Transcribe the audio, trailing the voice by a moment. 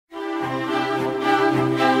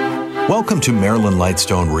Welcome to Marilyn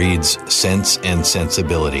Lightstone Reads Sense and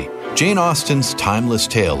Sensibility, Jane Austen's timeless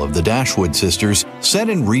tale of the Dashwood sisters set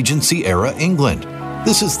in Regency-era England.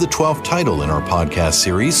 This is the 12th title in our podcast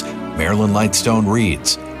series, Marilyn Lightstone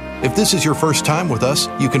Reads. If this is your first time with us,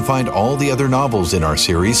 you can find all the other novels in our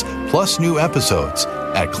series, plus new episodes,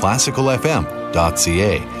 at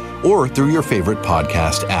classicalfm.ca or through your favorite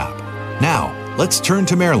podcast app. Now, let's turn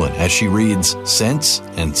to Marilyn as she reads Sense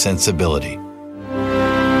and Sensibility.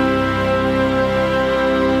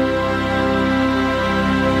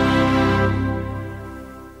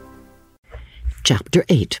 Chapter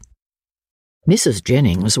 8. Mrs.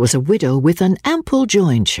 Jennings was a widow with an ample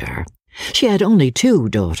jointure. She had only 2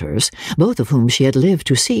 daughters, both of whom she had lived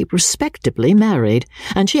to see respectably married,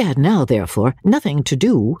 and she had now, therefore, nothing to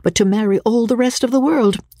do but to marry all the rest of the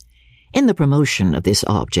world. In the promotion of this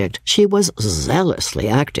object she was zealously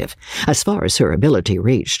active, as far as her ability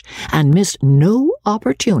reached, and missed no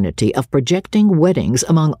opportunity of projecting weddings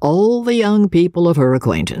among all the young people of her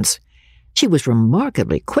acquaintance. She was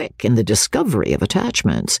remarkably quick in the discovery of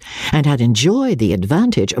attachments, and had enjoyed the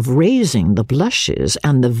advantage of raising the blushes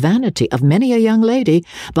and the vanity of many a young lady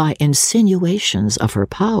by insinuations of her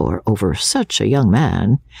power over such a young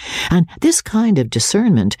man, and this kind of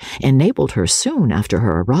discernment enabled her soon after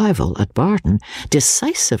her arrival at Barton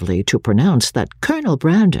decisively to pronounce that Colonel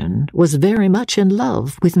Brandon was very much in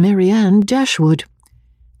love with Marianne Dashwood.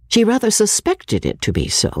 She rather suspected it to be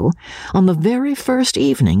so on the very first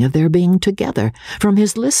evening of their being together, from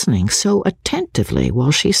his listening so attentively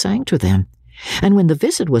while she sang to them. And when the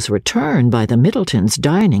visit was returned by the Middletons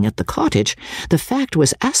dining at the cottage, the fact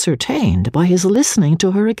was ascertained by his listening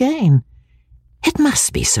to her again. It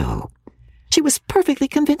must be so. She was perfectly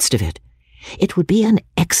convinced of it. It would be an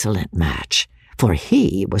excellent match, for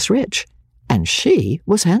he was rich, and she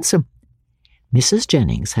was handsome. Mrs.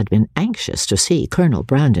 Jennings had been anxious to see Colonel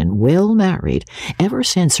Brandon well married ever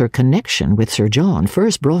since her connection with Sir John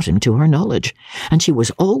first brought him to her knowledge, and she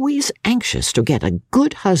was always anxious to get a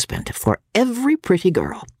good husband for every pretty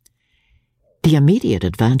girl. The immediate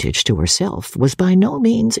advantage to herself was by no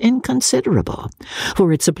means inconsiderable,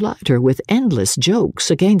 for it supplied her with endless jokes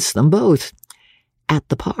against them both. At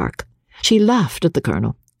the park, she laughed at the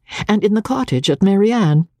Colonel, and in the cottage at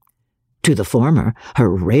Marianne. To the former,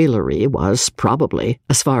 her raillery was probably,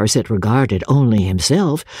 as far as it regarded only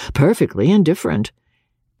himself, perfectly indifferent.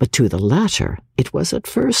 But to the latter it was at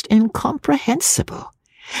first incomprehensible,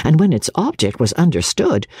 and when its object was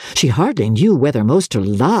understood, she hardly knew whether most to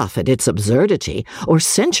laugh at its absurdity or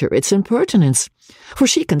censure its impertinence, for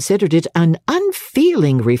she considered it an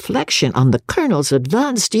unfeeling reflection on the Colonel's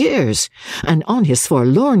advanced years, and on his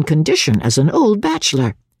forlorn condition as an old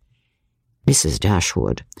bachelor. Mrs.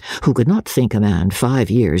 Dashwood, who could not think a man 5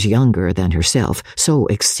 years younger than herself so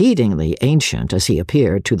exceedingly ancient as he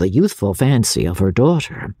appeared to the youthful fancy of her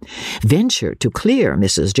daughter, ventured to clear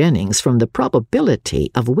Mrs. Jennings from the probability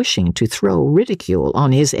of wishing to throw ridicule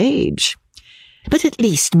on his age. "But at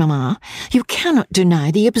least, mamma, you cannot deny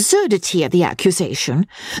the absurdity of the accusation,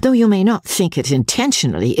 though you may not think it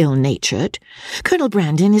intentionally ill-natured. Colonel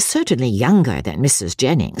Brandon is certainly younger than Mrs.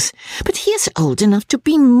 Jennings, but he is old enough to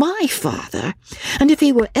be my father, and if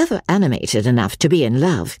he were ever animated enough to be in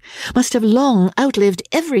love, must have long outlived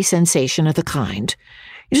every sensation of the kind.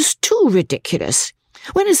 It is too ridiculous.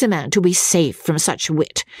 When is a man to be safe from such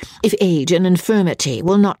wit, if age and infirmity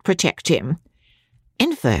will not protect him?"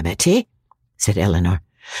 "Infirmity?" said Eleanor.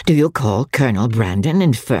 "Do you call Colonel Brandon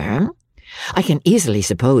infirm? I can easily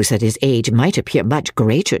suppose that his age might appear much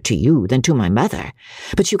greater to you than to my mother,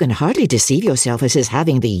 but you can hardly deceive yourself as his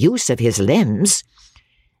having the use of his limbs."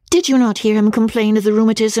 "Did you not hear him complain of the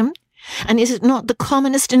rheumatism? And is it not the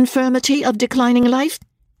commonest infirmity of declining life?"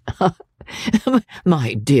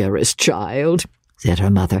 "My dearest child," said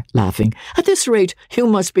her mother, laughing, "at this rate you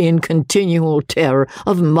must be in continual terror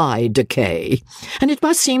of my decay, and it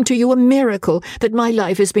must seem to you a miracle that my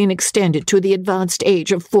life has been extended to the advanced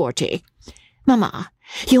age of 40. "Mamma,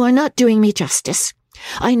 you are not doing me justice.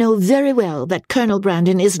 I know very well that Colonel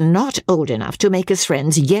Brandon is not old enough to make his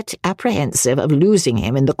friends yet apprehensive of losing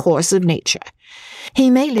him in the course of nature.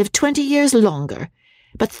 He may live 20 years longer,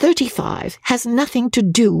 but 35 has nothing to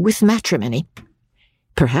do with matrimony."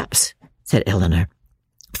 "Perhaps," said Eleanor,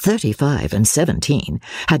 35 and 17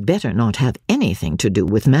 had better not have anything to do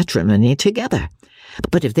with matrimony together.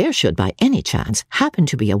 But if there should by any chance happen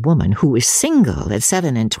to be a woman who is single at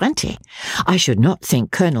 27, I should not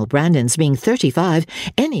think Colonel Brandon's being 35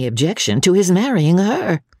 any objection to his marrying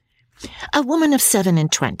her." "A woman of 27,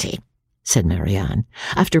 said Marianne,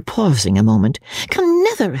 after pausing a moment, "can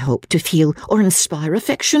never never hope to feel or inspire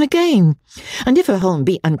affection again. And if her home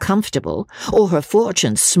be uncomfortable, or her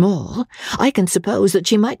fortune small, I can suppose that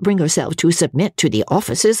she might bring herself to submit to the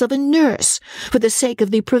offices of a nurse for the sake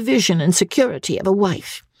of the provision and security of a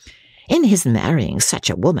wife. In his marrying such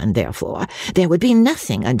a woman, therefore, there would be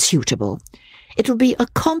nothing unsuitable. It would be a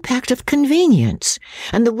compact of convenience,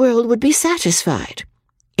 and the world would be satisfied.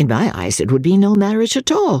 In my eyes it would be no marriage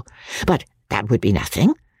at all, but that would be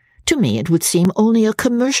nothing. To me it would seem only a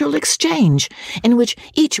commercial exchange, in which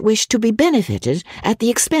each wished to be benefited at the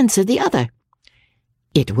expense of the other.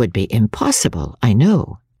 It would be impossible, I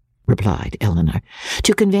know, replied Eleanor,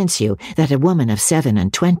 to convince you that a woman of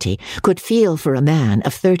 27 could feel for a man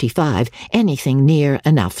of 35 anything near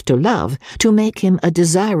enough to love to make him a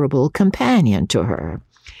desirable companion to her.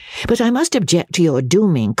 But I must object to your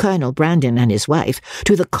dooming Colonel Brandon and his wife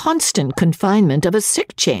to the constant confinement of a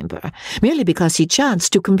sick chamber, merely because he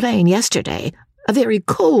chanced to complain yesterday, a very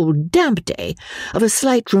cold, damp day, of a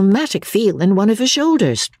slight rheumatic feel in one of his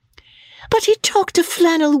shoulders. But he talked of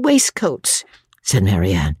flannel waistcoats, said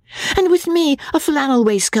Marianne, and with me a flannel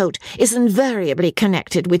waistcoat is invariably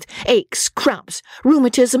connected with aches, cramps,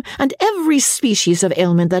 rheumatism, and every species of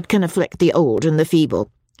ailment that can afflict the old and the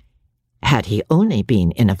feeble. Had he only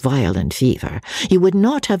been in a violent fever, you would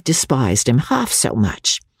not have despised him half so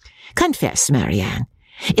much. Confess, Marianne,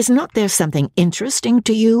 is not there something interesting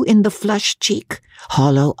to you in the flushed cheek,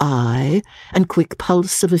 hollow eye, and quick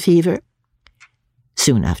pulse of a fever?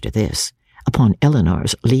 Soon after this, upon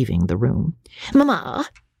Eleanor's leaving the room, "Mamma,"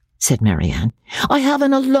 said Marianne, "I have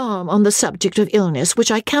an alarm on the subject of illness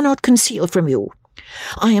which I cannot conceal from you.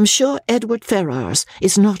 I am sure Edward Ferrars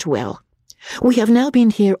is not well. We have now been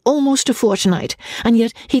here almost a fortnight, and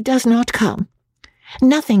yet he does not come.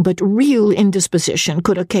 Nothing but real indisposition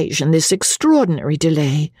could occasion this extraordinary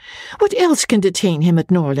delay. What else can detain him at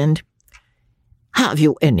Norland?" "Have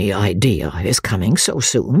you any idea of his coming so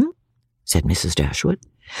soon?" said Mrs. Dashwood.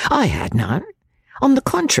 "I had none. On the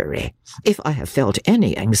contrary, if I have felt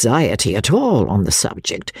any anxiety at all on the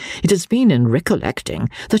subject, it has been in recollecting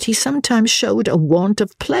that he sometimes showed a want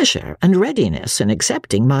of pleasure and readiness in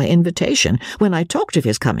accepting my invitation when I talked of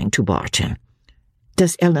his coming to Barton.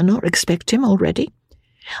 Does Eleanor expect him already?"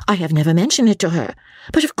 "I have never mentioned it to her,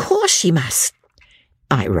 but of course she must."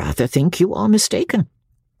 "I rather think you are mistaken.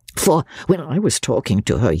 For when I was talking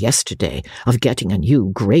to her yesterday of getting a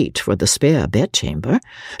new grate for the spare bedchamber,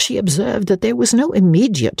 she observed that there was no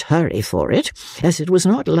immediate hurry for it, as it was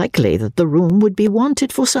not likely that the room would be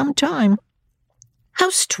wanted for some time." "How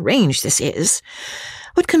strange this is!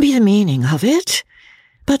 What can be the meaning of it?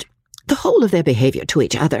 But the whole of their behaviour to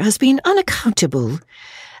each other has been unaccountable.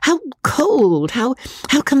 How cold, how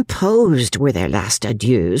composed were their last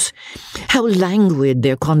adieus. How languid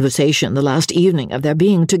their conversation the last evening of their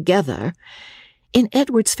being together. In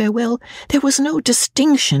Edward's farewell there was no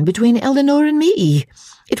distinction between Eleanor and me.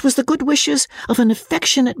 It was the good wishes of an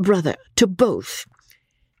affectionate brother to both.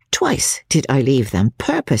 Twice did I leave them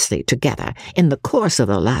purposely together in the course of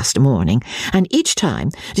the last morning, and each time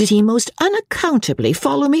did he most unaccountably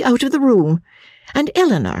follow me out of the room. And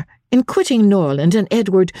Eleanor, in quitting Norland and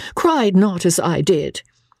Edward, cried not as I did.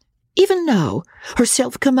 Even now, her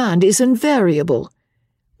self-command is invariable.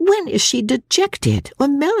 When is she dejected or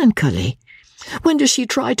melancholy? When does she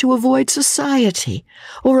try to avoid society,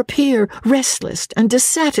 or appear restless and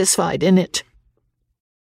dissatisfied in it?"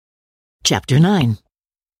 Chapter 9.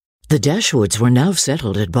 The Dashwoods were now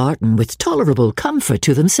settled at Barton with tolerable comfort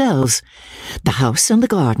to themselves. The house and the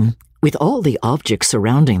garden, with all the objects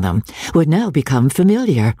surrounding them, would now become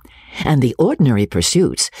familiar, and the ordinary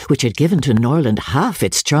pursuits, which had given to Norland half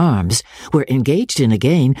its charms, were engaged in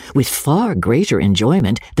again with far greater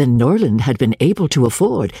enjoyment than Norland had been able to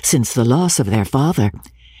afford since the loss of their father.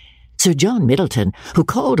 Sir John Middleton, who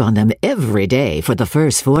called on them every day for the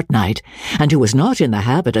first fortnight, and who was not in the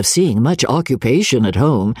habit of seeing much occupation at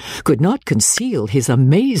home, could not conceal his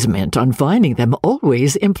amazement on finding them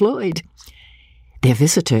always employed. Their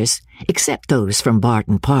visitors, except those from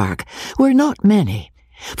Barton Park, were not many,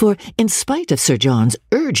 for in spite of Sir John's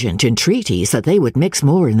urgent entreaties that they would mix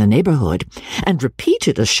more in the neighbourhood, and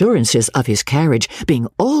repeated assurances of his carriage being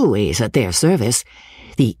always at their service,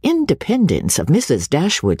 the independence of Mrs.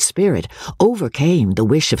 Dashwood's spirit overcame the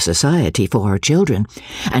wish of society for her children,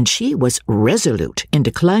 and she was resolute in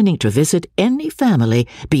declining to visit any family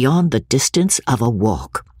beyond the distance of a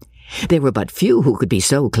walk. There were but few who could be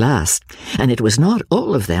so classed, and it was not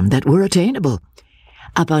all of them that were attainable.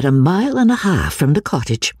 About 1.5 miles from the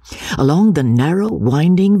cottage, along the narrow,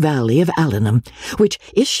 winding valley of Allenham, which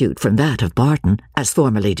issued from that of Barton, as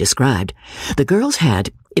formerly described, the girls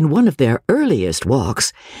had, in one of their earliest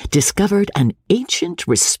walks, discovered an ancient,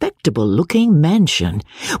 respectable-looking mansion,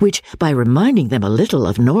 which, by reminding them a little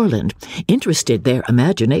of Norland, interested their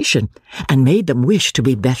imagination and made them wish to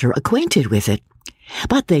be better acquainted with it.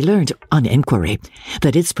 But they learned, on inquiry,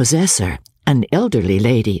 that its possessor, an elderly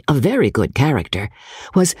lady of very good character,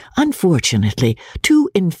 was unfortunately too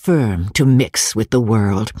infirm to mix with the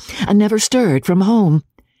world, and never stirred from home.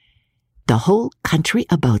 The whole country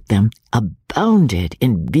about them abounded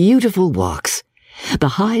in beautiful walks. The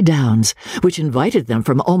high downs, which invited them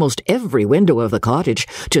from almost every window of the cottage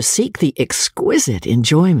to seek the exquisite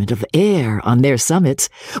enjoyment of air on their summits,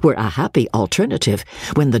 were a happy alternative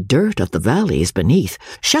when the dirt of the valleys beneath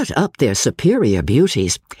shut up their superior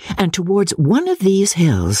beauties, and towards one of these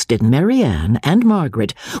hills did Marianne and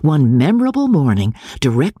Margaret one memorable morning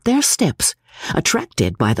direct their steps,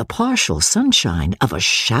 attracted by the partial sunshine of a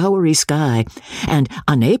showery sky, and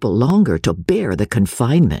unable longer to bear the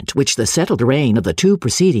confinement which the settled rain of the 2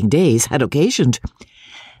 preceding days had occasioned.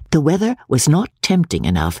 The weather was not tempting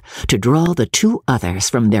enough to draw the 2 others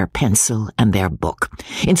from their pencil and their book,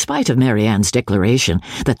 in spite of Marianne's declaration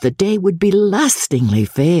that the day would be lastingly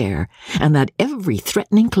fair, and that every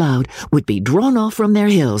threatening cloud would be drawn off from their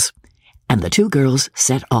hills, and the 2 girls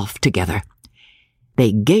set off together.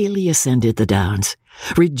 They gaily ascended the downs,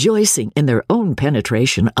 rejoicing in their own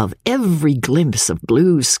penetration of every glimpse of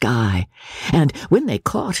blue sky, and when they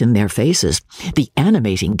caught in their faces the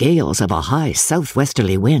animating gales of a high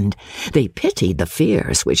southwesterly wind, they pitied the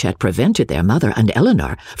fears which had prevented their mother and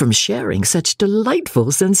Eleanor from sharing such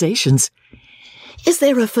delightful sensations. "Is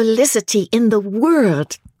there a felicity in the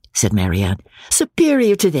world," said Marianne,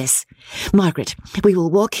 "superior to this? Margaret, we will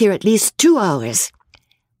walk here at least 2 hours."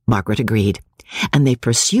 Margaret agreed, and they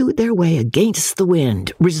pursued their way against the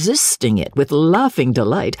wind, resisting it with laughing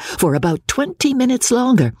delight for about 20 minutes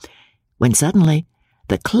longer, when suddenly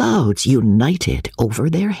the clouds united over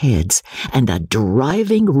their heads, and a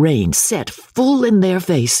driving rain set full in their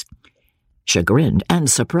face. Chagrined and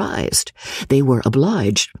surprised, they were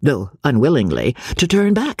obliged, though unwillingly, to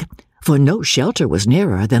turn back, for no shelter was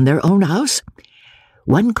nearer than their own house.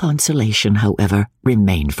 One consolation, however,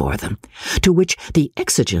 remained for them, to which the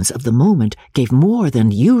exigence of the moment gave more than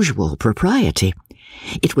usual propriety.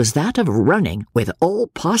 It was that of running with all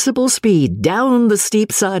possible speed down the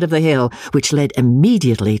steep side of the hill, which led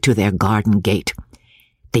immediately to their garden gate.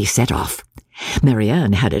 They set off.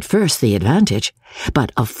 Marianne had at first the advantage,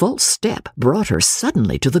 but a false step brought her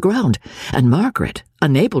suddenly to the ground, and Margaret,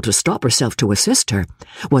 unable to stop herself to assist her,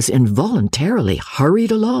 was involuntarily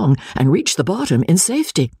hurried along and reached the bottom in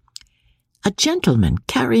safety. A gentleman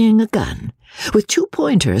carrying a gun, with 2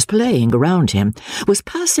 pointers playing around him, was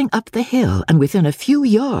passing up the hill and within a few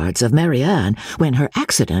yards of Marianne when her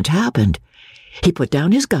accident happened. He put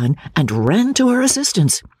down his gun and ran to her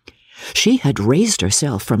assistance. She had raised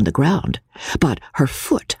herself from the ground, but her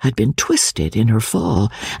foot had been twisted in her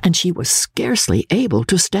fall, and she was scarcely able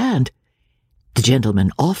to stand. The gentleman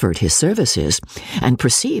offered his services, and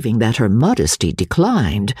perceiving that her modesty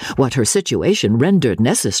declined what her situation rendered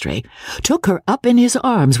necessary, took her up in his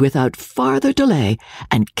arms without farther delay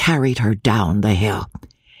and carried her down the hill.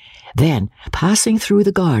 Then, passing through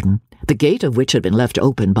the garden, the gate of which had been left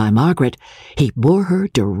open by Margaret, he bore her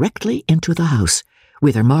directly into the house,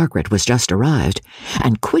 whither Margaret was just arrived,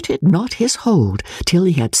 and quitted not his hold till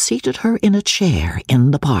he had seated her in a chair in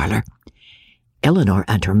the parlour. Eleanor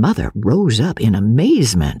and her mother rose up in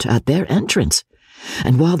amazement at their entrance,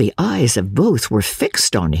 and while the eyes of both were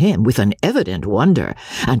fixed on him with an evident wonder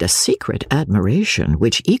and a secret admiration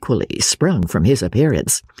which equally sprung from his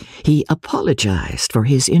appearance, he apologized for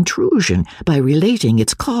his intrusion by relating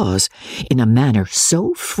its cause in a manner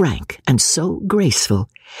so frank and so graceful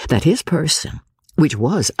that his person, which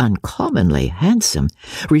was uncommonly handsome,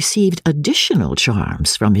 received additional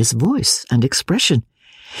charms from his voice and expression.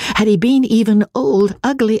 Had he been even old,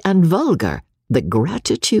 ugly, and vulgar, the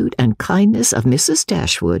gratitude and kindness of Mrs.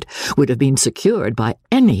 Dashwood would have been secured by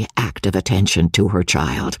any act of attention to her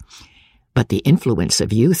child. But the influence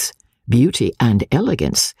of youth, beauty, and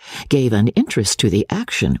elegance gave an interest to the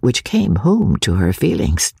action which came home to her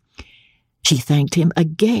feelings. She thanked him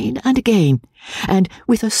again and again, and,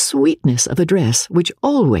 with a sweetness of address which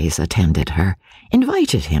always attended her,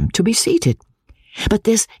 invited him to be seated. But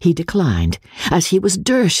this he declined, as he was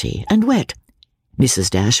dirty and wet. Mrs.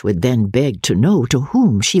 Dashwood then begged to know to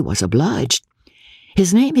whom she was obliged.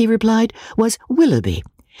 His name, he replied, was Willoughby,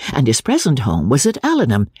 and his present home was at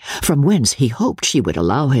Allenham, from whence he hoped she would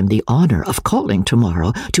allow him the honour of calling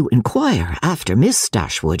tomorrow to inquire after Miss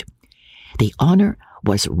Dashwood. The honour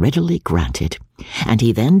was readily granted, and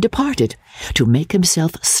he then departed to make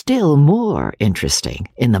himself still more interesting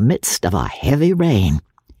in the midst of a heavy rain.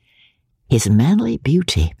 His manly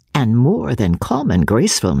beauty and more than common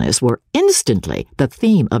gracefulness were instantly the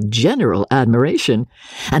theme of general admiration,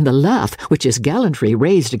 and the laugh which his gallantry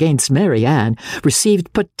raised against Marianne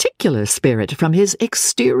received particular spirit from his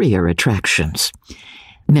exterior attractions.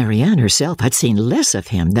 Marianne herself had seen less of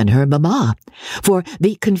him than her mamma, for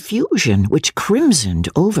the confusion which crimsoned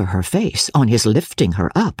over her face on his lifting her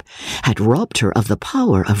up had robbed her of the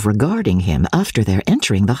power of regarding him after their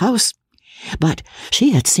entering the house. But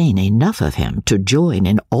she had seen enough of him to join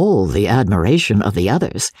in all the admiration of the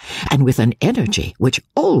others, and with an energy which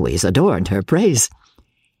always adorned her praise.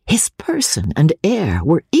 His person and air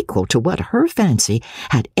were equal to what her fancy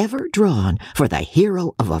had ever drawn for the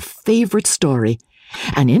hero of a favourite story,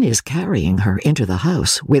 and in his carrying her into the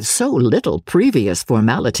house with so little previous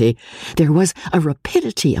formality, there was a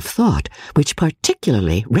rapidity of thought which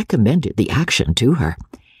particularly recommended the action to her.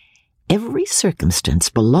 Every circumstance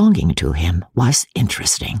belonging to him was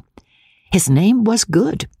interesting. His name was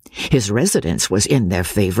good, his residence was in their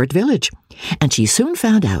favourite village, and she soon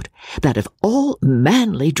found out that of all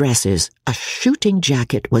manly dresses, a shooting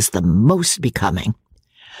jacket was the most becoming.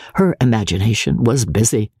 Her imagination was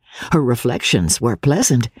busy, her reflections were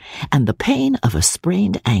pleasant, and the pain of a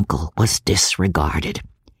sprained ankle was disregarded.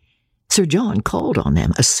 Sir John called on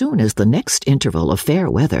them as soon as the next interval of fair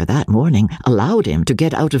weather that morning allowed him to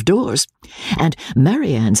get out of doors, and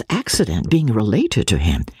Marianne's accident being related to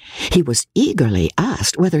him, he was eagerly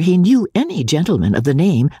asked whether he knew any gentleman of the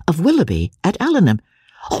name of Willoughby at Allenham.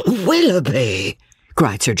 "Oh, Willoughby!"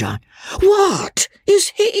 cried Sir John. "What?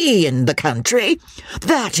 Is he in the country?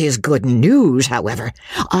 That is good news, however.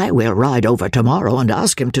 I will ride over tomorrow and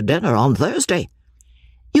ask him to dinner on Thursday."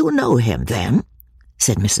 "You know him, then?"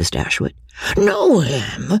 said Mrs. Dashwood. "Know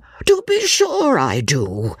him? To be sure I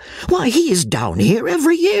do. Why, he is down here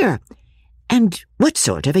every year." "And what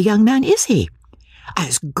sort of a young man is he?"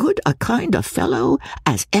 "As good a kind of fellow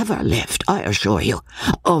as ever lived, I assure you.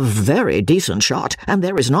 A very decent shot, and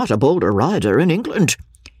there is not a bolder rider in England."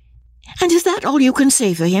 "And is that all you can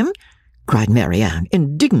say for him?" cried Marianne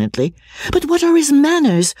indignantly. "But what are his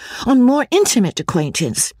manners on more intimate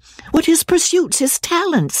acquaintance? What his pursuits, his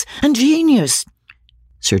talents, and genius?"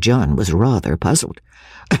 Sir John was rather puzzled.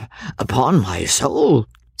 "Upon my soul,"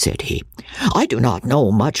 said he, "I do not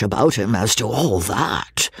know much about him as to all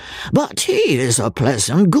that, but he is a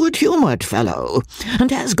pleasant, good-humoured fellow,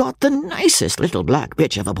 and has got the nicest little black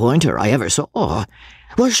bitch of a pointer I ever saw.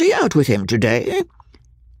 Was she out with him today?"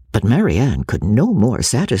 But Marianne could no more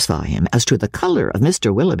satisfy him as to the colour of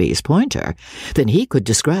Mr. Willoughby's pointer than he could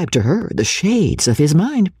describe to her the shades of his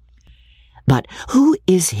mind. "But who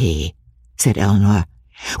is he?" said Elinor.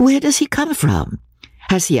 "Where does he come from?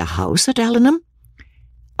 Has he a house at Allenham?"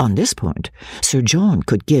 On this point, Sir John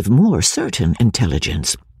could give more certain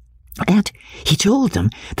intelligence, and he told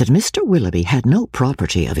them that Mr. Willoughby had no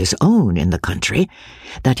property of his own in the country,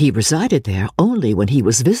 that he resided there only when he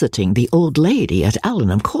was visiting the old lady at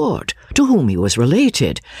Allenham Court, to whom he was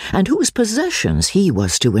related, and whose possessions he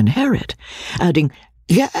was to inherit, adding,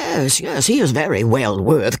 Yes, he is very well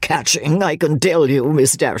worth catching, I can tell you,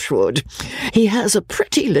 Miss Dashwood. He has a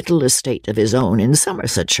pretty little estate of his own in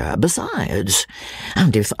Somersetshire besides,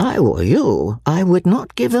 and if I were you, I would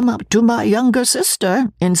not give him up to my younger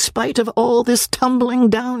sister, in spite of all this tumbling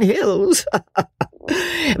down hills.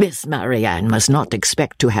 Miss Marianne must not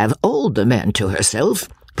expect to have older men to herself.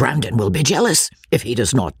 Brandon will be jealous if he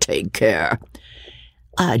does not take care."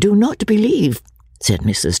 "I do not believe," said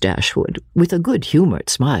Mrs. Dashwood, with a good-humoured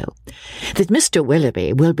smile, "that Mr.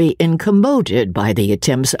 Willoughby will be incommoded by the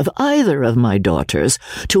attempts of either of my daughters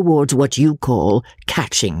towards what you call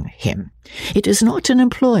catching him. It is not an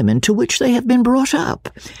employment to which they have been brought up.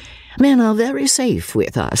 Men are very safe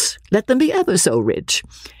with us, let them be ever so rich.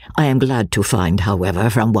 I am glad to find,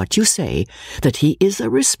 however, from what you say, that he is a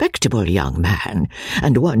respectable young man,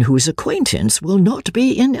 and one whose acquaintance will not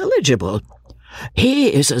be ineligible." "He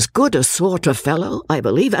is as good a sort of fellow, I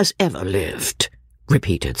believe, as ever lived,"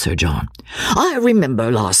 repeated Sir John. "I remember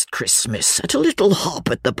last Christmas at a little hop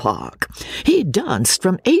at the park. He danced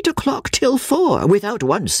from 8 o'clock till 4 without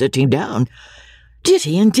once sitting down." "Did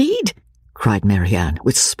he indeed?" cried Marianne,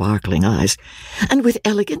 with sparkling eyes. "And with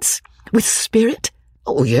elegance, with spirit?"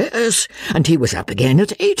 "Oh, yes, and he was up again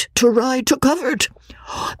at 8 to ride to Covert."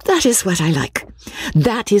 "That is what I like.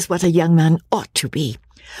 That is what a young man ought to be.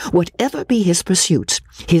 Whatever be his pursuits,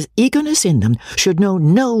 his eagerness in them should know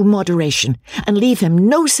no moderation, and leave him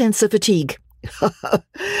no sense of fatigue.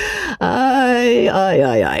 Aye.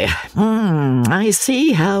 I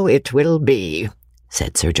see how it will be,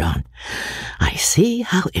 said Sir John. I see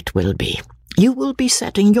how it will be. You will be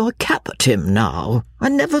setting your cap at him now,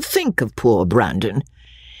 and never think of poor Brandon.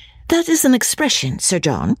 That is an expression, Sir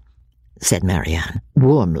John, said Marianne,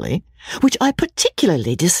 warmly, which I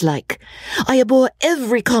particularly dislike. I abhor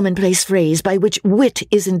every commonplace phrase by which wit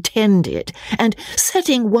is intended, and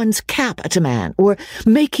setting one's cap at a man or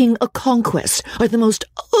making a conquest are the most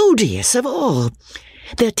odious of all.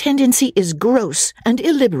 Their tendency is gross and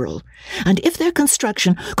illiberal, and if their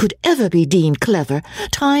construction could ever be deemed clever,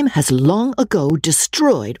 time has long ago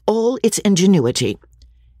destroyed all its ingenuity.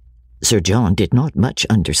 Sir John did not much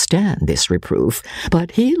understand this reproof,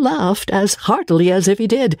 but he laughed as heartily as if he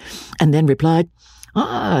did, and then replied,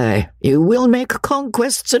 Aye, you will make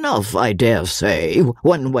conquests enough, I dare say,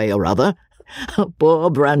 one way or other. Poor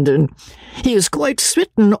Brandon, he is quite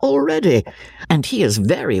smitten already, and he is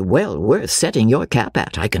very well worth setting your cap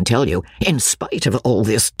at, I can tell you, in spite of all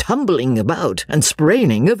this tumbling about and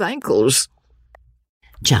spraining of ankles.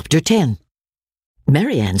 Chapter 10.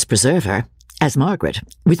 Marianne's preserver, as Margaret,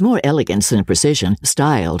 with more elegance than precision,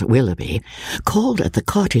 styled Willoughby, called at the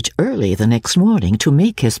cottage early the next morning to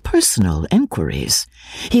make his personal enquiries.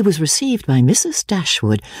 He was received by Mrs.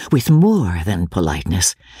 Dashwood with more than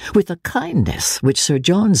politeness, with a kindness which Sir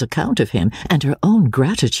John's account of him and her own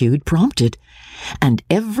gratitude prompted, and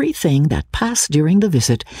everything that passed during the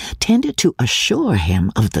visit tended to assure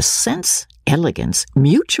him of the sense, elegance,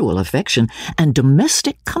 mutual affection, and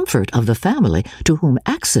domestic comfort of the family to whom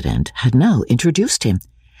accident had now introduced him.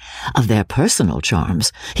 Of their personal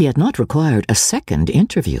charms he had not required a second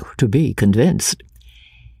interview to be convinced.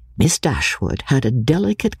 Miss Dashwood had a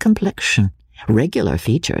delicate complexion, regular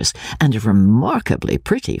features, and a remarkably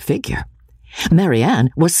pretty figure. Marianne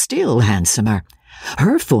was still handsomer.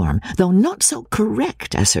 Her form, though not so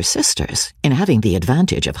correct as her sister's, in having the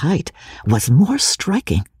advantage of height, was more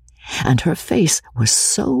striking, and her face was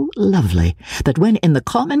so lovely that when in the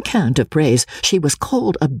common cant of praise she was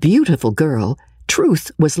called a beautiful girl,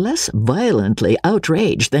 truth was less violently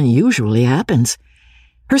outraged than usually happens.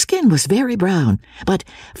 Her skin was very brown, but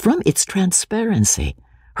from its transparency,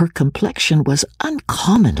 her complexion was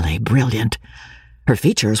uncommonly brilliant. Her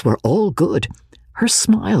features were all good. Her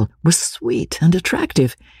smile was sweet and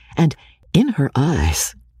attractive, and in her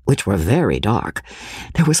eyes, which were very dark,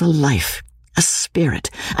 there was a life, a spirit,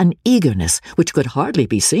 an eagerness which could hardly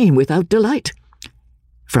be seen without delight.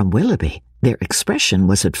 From Willoughby, their expression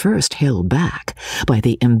was at first held back by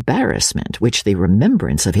the embarrassment which the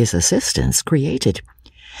remembrance of his assistance created.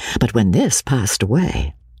 But when this passed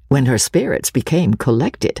away, when her spirits became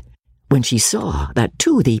collected, when she saw that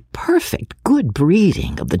to the perfect good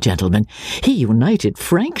breeding of the gentleman he united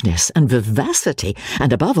frankness and vivacity,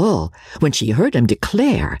 and above all, when she heard him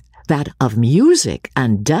declare that of music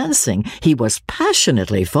and dancing he was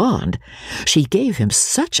passionately fond, she gave him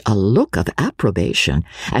such a look of approbation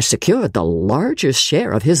as secured the largest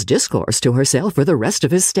share of his discourse to herself for the rest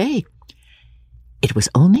of his stay. It was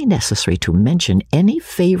only necessary to mention any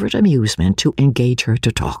favourite amusement to engage her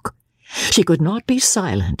to talk. She could not be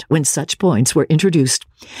silent when such points were introduced,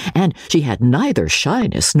 and she had neither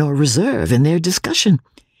shyness nor reserve in their discussion.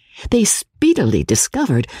 They speedily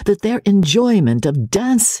discovered that their enjoyment of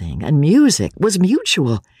dancing and music was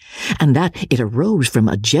mutual, and that it arose from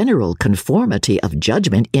a general conformity of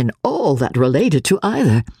judgment in all that related to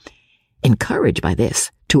either. Encouraged by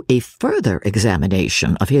this to a further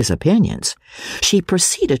examination of his opinions, she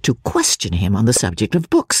proceeded to question him on the subject of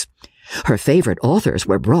books. Her favourite authors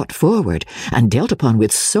were brought forward and dealt upon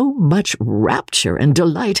with so much rapture and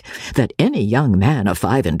delight that any young man of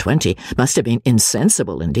 25 must have been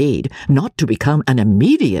insensible indeed not to become an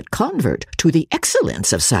immediate convert to the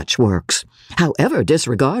excellence of such works, however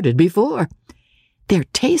disregarded before. Their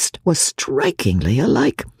taste was strikingly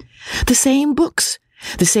alike. The same books,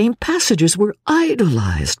 the same passages were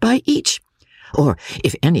idolized by each. Or,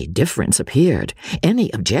 if any difference appeared, any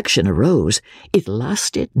objection arose, it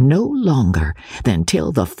lasted no longer than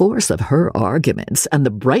till the force of her arguments and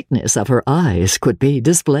the brightness of her eyes could be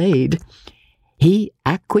displayed. He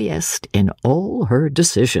acquiesced in all her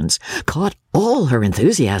decisions, caught all her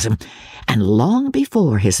enthusiasm, and long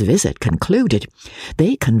before his visit concluded,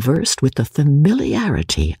 they conversed with the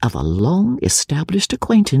familiarity of a long-established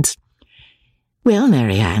acquaintance. "Well,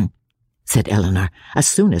 Marianne," said Eleanor, as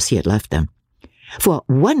soon as he had left them, "for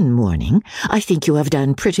one morning, I think you have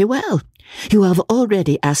done pretty well. You have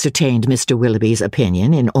already ascertained Mr. Willoughby's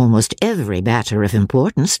opinion in almost every matter of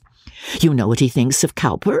importance. You know what he thinks of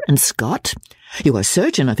Cowper and Scott. You are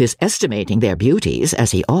certain of his estimating their beauties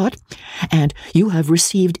as he ought, and you have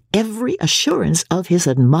received every assurance of his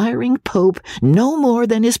admiring Pope no more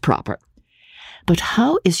than is proper. But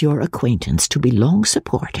how is your acquaintance to be long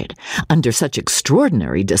supported under such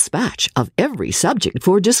extraordinary dispatch of every subject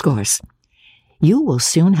for discourse? You will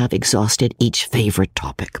soon have exhausted each favourite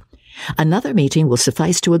topic. Another meeting will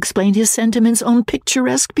suffice to explain his sentiments on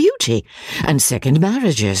picturesque beauty and second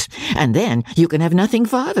marriages, and then you can have nothing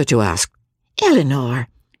farther to ask. Eleanor,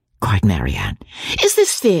 cried Marianne, is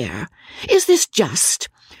this fair? Is this just?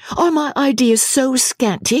 Are my ideas so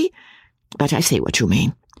scanty? But I see what you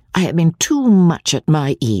mean. I have been too much at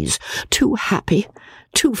my ease, too happy,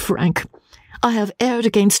 too frank. I have erred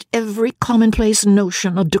against every commonplace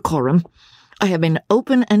notion of decorum. I have been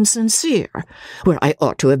open and sincere, where I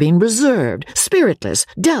ought to have been reserved, spiritless,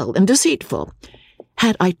 dull, and deceitful.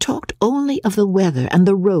 Had I talked only of the weather and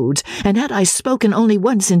the roads, and had I spoken only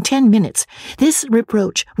once in 10 minutes, this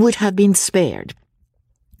reproach would have been spared.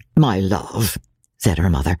 My love, said her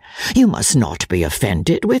mother, you must not be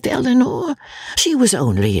offended with Eleanor. She was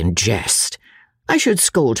only in jest. I should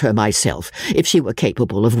scold her myself if she were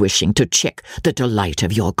capable of wishing to check the delight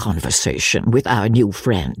of your conversation with our new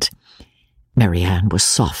friend. Marianne was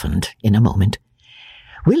softened in a moment.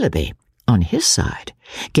 Willoughby, on his side,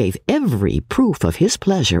 gave every proof of his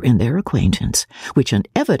pleasure in their acquaintance, which an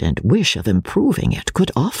evident wish of improving it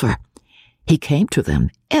could offer. He came to them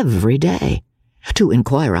every day. To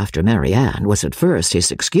inquire after Marianne was at first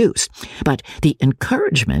his excuse, but the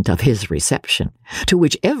encouragement of his reception, to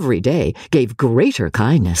which every day gave greater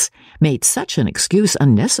kindness, made such an excuse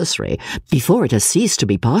unnecessary before it has ceased to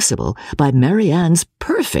be possible by Marianne's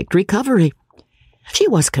perfect recovery. She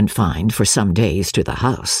was confined for some days to the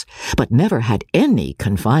house, but never had any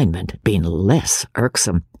confinement been less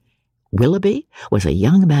irksome. Willoughby was a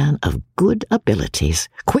young man of good abilities,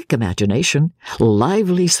 quick imagination,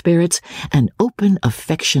 lively spirits, and open,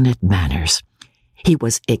 affectionate manners. He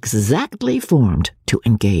was exactly formed to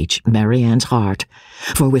engage Marianne's heart,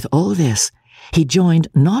 for with all this, he joined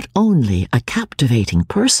not only a captivating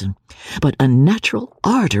person, but a natural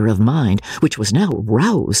ardour of mind which was now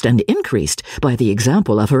roused and increased by the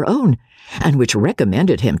example of her own, and which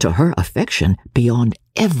recommended him to her affection beyond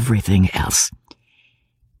everything else.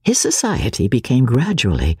 His society became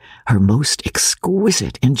gradually her most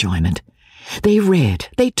exquisite enjoyment. They read,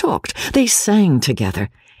 they talked, they sang together.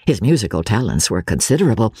 His musical talents were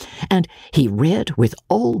considerable, and he read with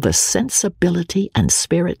all the sensibility and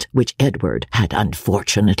spirit which Edward had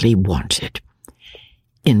unfortunately wanted.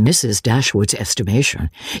 In Mrs. Dashwood's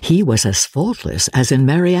estimation, he was as faultless as in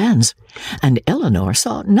Marianne's, and Eleanor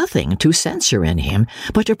saw nothing to censure in him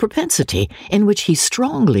but a propensity in which he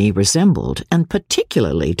strongly resembled and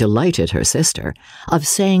particularly delighted her sister, of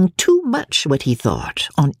saying too much what he thought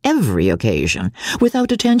on every occasion,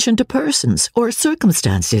 without attention to persons or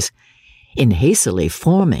circumstances, in hastily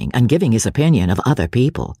forming and giving his opinion of other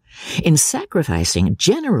people, in sacrificing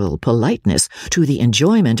general politeness to the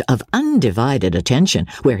enjoyment of undivided attention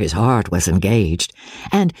where his heart was engaged,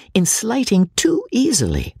 and in slighting too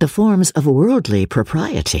easily the forms of worldly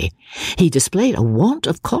propriety. He displayed a want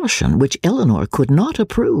of caution which Eleanor could not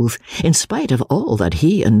approve, in spite of all that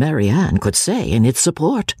he and Marianne could say in its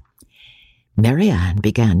support. Marianne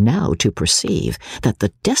began now to perceive that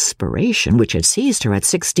the desperation which had seized her at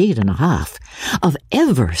 16 and a half, of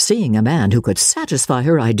ever seeing a man who could satisfy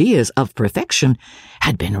her ideas of perfection,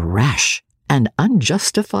 had been rash and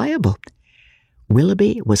unjustifiable.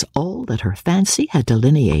 Willoughby was all that her fancy had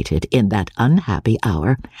delineated in that unhappy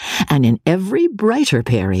hour, and in every brighter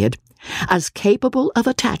period, as capable of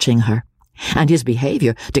attaching her, and his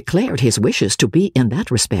behaviour declared his wishes to be in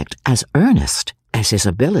that respect as earnest as his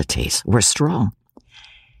abilities were strong.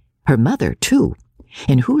 Her mother, too,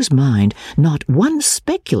 in whose mind not one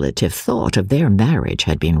speculative thought of their marriage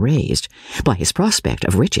had been raised by his prospect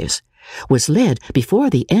of riches, was led before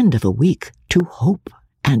the end of a week to hope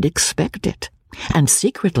and expect it, and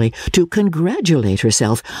secretly to congratulate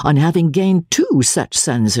herself on having gained two such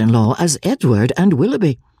sons-in-law as Edward and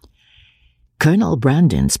Willoughby. Colonel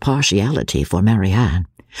Brandon's partiality for Marianne,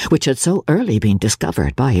 which had so early been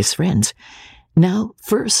discovered by his friends, now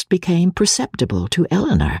first became perceptible to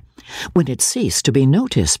Eleanor, when it ceased to be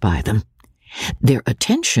noticed by them. Their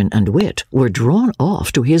attention and wit were drawn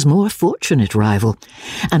off to his more fortunate rival,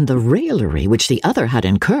 and the raillery which the other had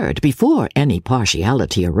incurred before any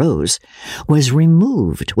partiality arose was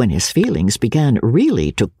removed when his feelings began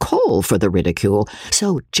really to call for the ridicule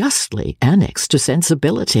so justly annexed to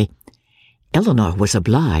sensibility. Eleanor was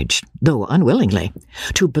obliged, though unwillingly,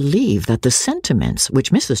 to believe that the sentiments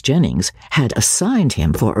which Mrs. Jennings had assigned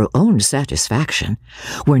him for her own satisfaction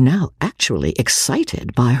were now actually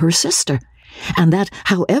excited by her sister, and that,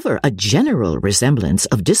 however a general resemblance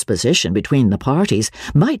of disposition between the parties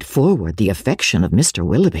might forward the affection of Mr.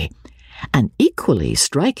 Willoughby, an equally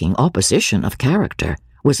striking opposition of character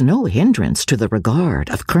was no hindrance to the regard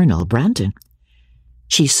of Colonel Brandon.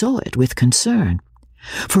 She saw it with concern.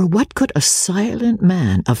 For what could a silent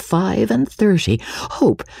man of 35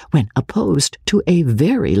 hope when opposed to a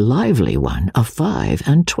very lively one of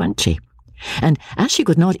 25? And as she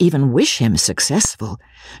could not even wish him successful,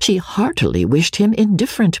 she heartily wished him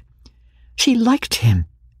indifferent. She liked him,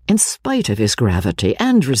 in spite of his gravity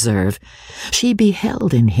and reserve. She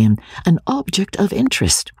beheld in him an object of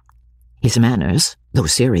interest. His manners, though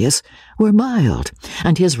serious, were mild,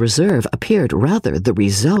 and his reserve appeared rather the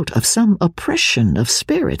result of some oppression of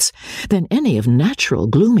spirits than any of natural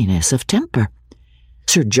gloominess of temper.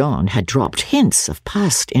 Sir John had dropped hints of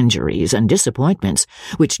past injuries and disappointments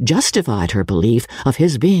which justified her belief of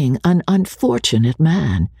his being an unfortunate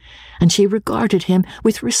man, and she regarded him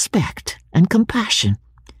with respect and compassion.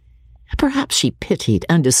 Perhaps she pitied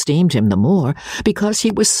and esteemed him the more because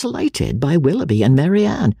he was slighted by Willoughby and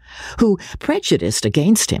Marianne, who, prejudiced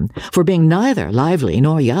against him for being neither lively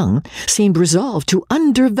nor young, seemed resolved to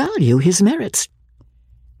undervalue his merits.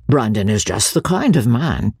 "Brandon is just the kind of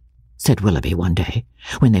man," said Willoughby one day,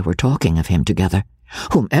 when they were talking of him together,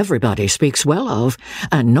 "whom everybody speaks well of,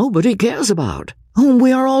 and nobody cares about, whom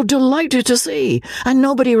we are all delighted to see, and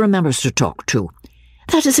nobody remembers to talk to."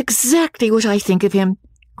 "That is exactly what I think of him,"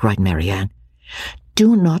 cried Marianne.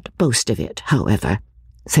 "Do not boast of it, however,"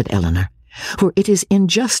 said Eleanor, "for it is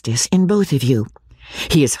injustice in both of you.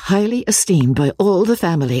 He is highly esteemed by all the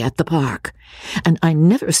family at the park, and I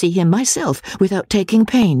never see him myself without taking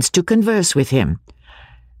pains to converse with him."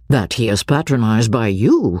 "That he is patronized by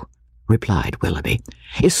you," replied Willoughby,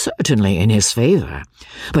 "is certainly in his favour,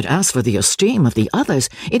 but as for the esteem of the others,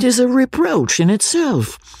 it is a reproach in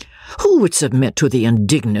itself. Who would submit to the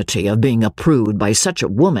indignity of being approved by such a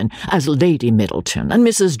woman as Lady Middleton and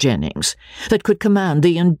Mrs. Jennings, that could command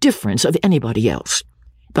the indifference of anybody else?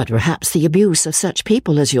 But perhaps the abuse of such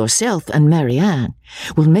people as yourself and Marianne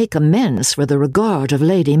will make amends for the regard of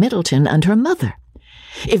Lady Middleton and her mother.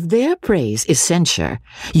 If their praise is censure,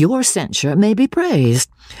 your censure may be praised,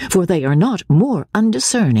 for they are not more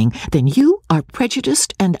undiscerning than you are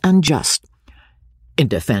prejudiced and unjust." "In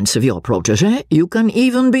defense of your protégé, you can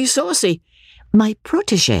even be saucy." "My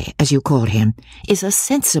protégé, as you call him, is a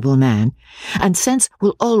sensible man, and sense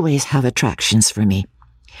will always have attractions for me.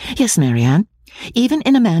 Yes, Marianne, even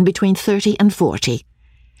in a man between 30 and 40.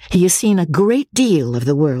 He has seen a great deal of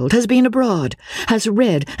the world, has been abroad, has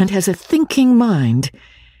read, and has a thinking mind.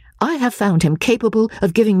 I have found him capable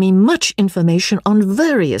of giving me much information on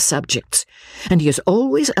various subjects, and he has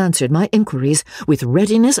always answered my inquiries with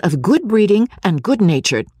readiness of good breeding and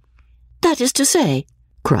good-natured." "That is to say,"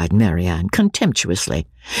 cried Marianne contemptuously,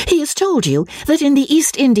 "he has told you that in the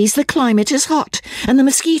East Indies the climate is hot, and the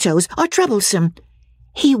mosquitoes are troublesome."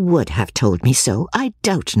 "He would have told me so, I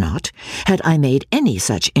doubt not, had I made any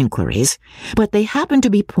such inquiries, but they happened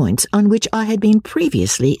to be points on which I had been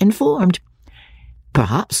previously informed."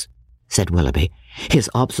 "Perhaps," said Willoughby, "his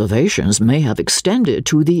observations may have extended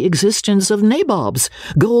to the existence of nabobs,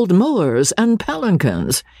 gold mowers, and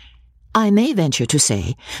palanquins." "I may venture to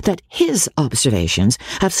say that his observations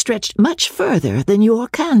have stretched much further than your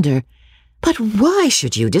candour. But why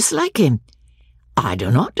should you dislike him?" "I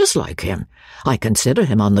do not dislike him. I consider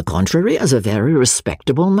him, on the contrary, as a very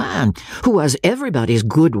respectable man, who has everybody's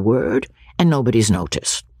good word and nobody's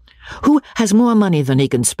notice, who has more money than he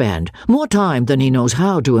can spend, more time than he knows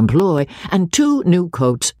how to employ, and 2 new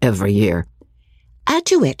coats every year." "Add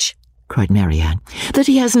to which," cried Marianne, "that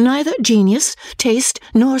he has neither genius, taste,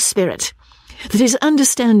 nor spirit, that his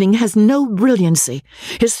understanding has no brilliancy,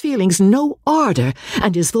 his feelings no ardour,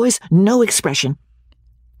 and his voice no expression."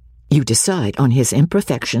 "You decide on his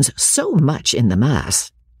imperfections so much in the mass,"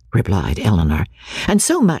 replied Eleanor, "and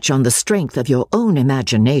so much on the strength of your own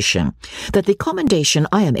imagination, that the commendation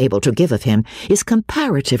I am able to give of him is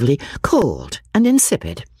comparatively cold and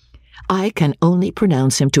insipid. I can only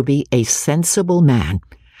pronounce him to be a sensible man,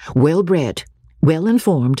 well-bred,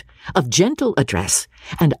 well-informed, of gentle address,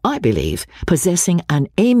 and I believe possessing an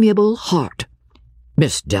amiable heart."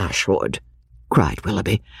 "Miss Dashwood," cried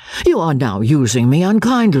Willoughby, "you are now using me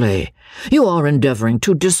unkindly. You are endeavouring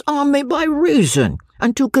to disarm me by reason,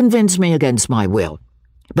 and to convince me against my will.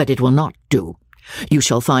 But it will not do. You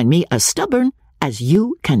shall find me as stubborn as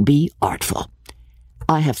you can be artful."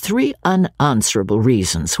 I have 3 unanswerable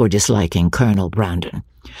reasons for disliking Colonel Brandon.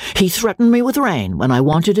 He threatened me with rain when I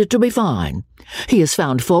wanted it to be fine. He has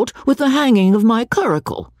found fault with the hanging of my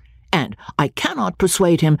curricle, and I cannot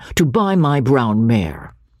persuade him to buy my brown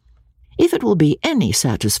mare. If it will be any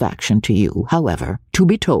satisfaction to you, however, to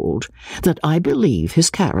be told that I believe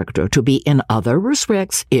his character to be in other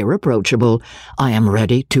respects irreproachable, I am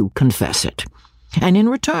ready to confess it. And in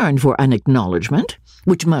return for an acknowledgment,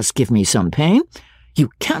 which must give me some pain, you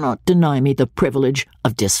cannot deny me the privilege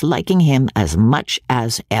of disliking him as much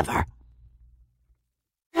as ever.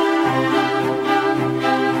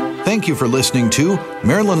 Thank you for listening to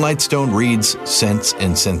Marilyn Lightstone Reads Sense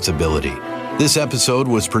and Sensibility. This episode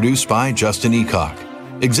was produced by Justin Eacock.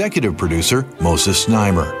 Executive producer, Moses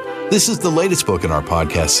Znaimer. This is the latest book in our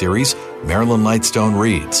podcast series, Marilyn Lightstone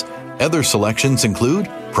Reads. Other selections include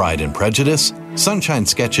Pride and Prejudice, Sunshine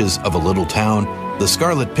Sketches of a Little Town, The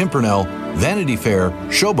Scarlet Pimpernel, Vanity Fair,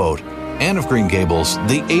 Showboat, Anne of Green Gables,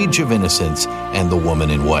 The Age of Innocence, and The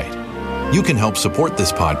Woman in White. You can help support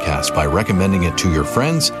this podcast by recommending it to your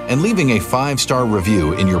friends and leaving a 5-star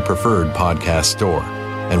review in your preferred podcast store.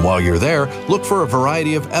 And while you're there, look for a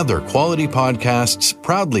variety of other quality podcasts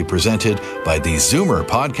proudly presented by the Zoomer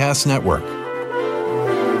Podcast Network.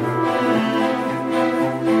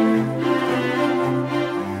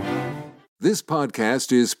 This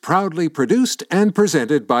podcast is proudly produced and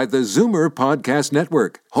presented by the Zoomer Podcast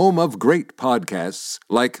Network, home of great podcasts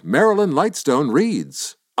like Marilyn Lightstone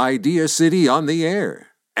Reads, Idea City on the Air,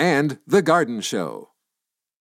 and The Garden Show.